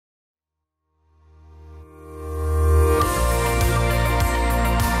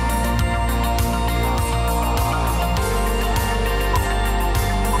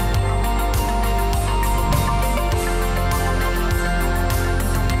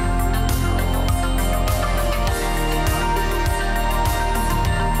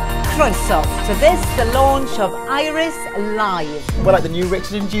front up to this, the launch of Iris Live. We're like the new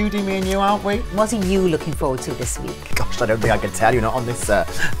Richard and Judy, me and you, aren't we? What are you looking forward to this week? Gosh, I don't think I can tell you, not on this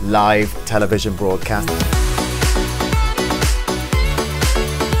live television broadcast.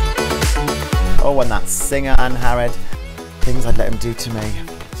 Oh, and that singer, Anne Harrod. Things I'd let him do to me.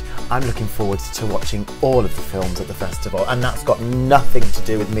 I'm looking forward to watching all of the films at the festival, and that's got nothing to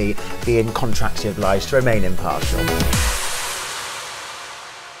do with me being contractually obliged to remain impartial.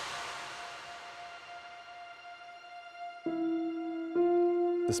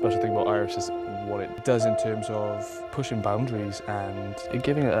 The special thing about Iris is what it does in terms of pushing boundaries and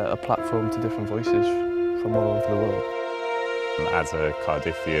giving a platform to different voices from all over the world. As a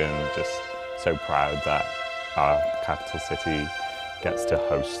Cardiffian, just so proud that our capital city gets to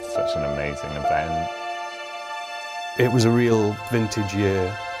host such an amazing event. It was a real vintage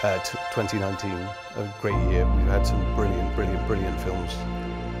year, 2019, a great year. We've had some brilliant films.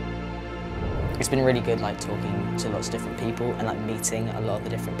 It's been really good talking to lots of different people and meeting a lot of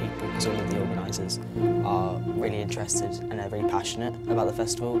the different people because all of the organisers are really interested and they're really passionate about the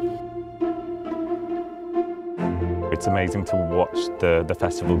festival. It's amazing to watch the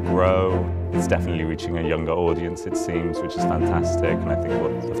festival grow. It's definitely reaching a younger audience, it seems, which is fantastic, and I think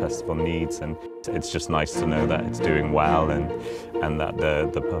what the festival needs. And it's just nice to know that it's doing well and that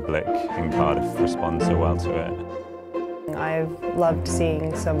the public in Cardiff responds so well to it. I've loved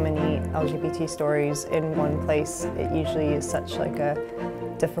seeing so many LGBT stories in one place. It usually is such a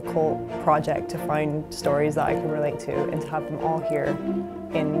difficult project to find stories that I can relate to, and to have them all here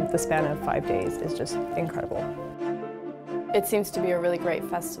in the span of 5 days is just incredible. It seems to be a really great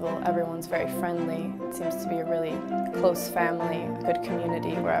festival. Everyone's very friendly. It seems to be a really close family, a good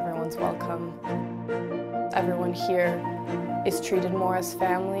community where everyone's welcome. Everyone here is treated more as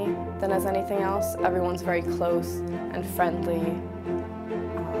family than as anything else. Everyone's very close and friendly,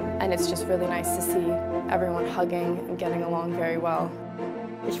 and it's just really nice to see everyone hugging and getting along very well.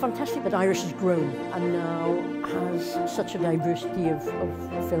 It's fantastic that Iris has grown and now has such a diversity of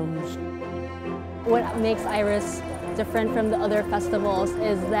films. What makes Iris different from the other festivals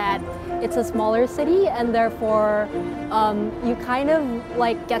is that it's a smaller city, and therefore you kind of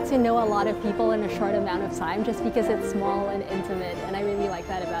get to know a lot of people in a short amount of time just because it's small and intimate, and I really like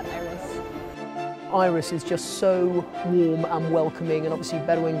that about Iris. Iris is just so warm and welcoming, and obviously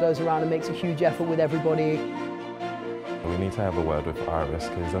Bedouin goes around and makes a huge effort with everybody. We need to have a word with Iris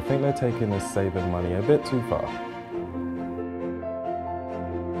because I think they're taking this saving money a bit too far.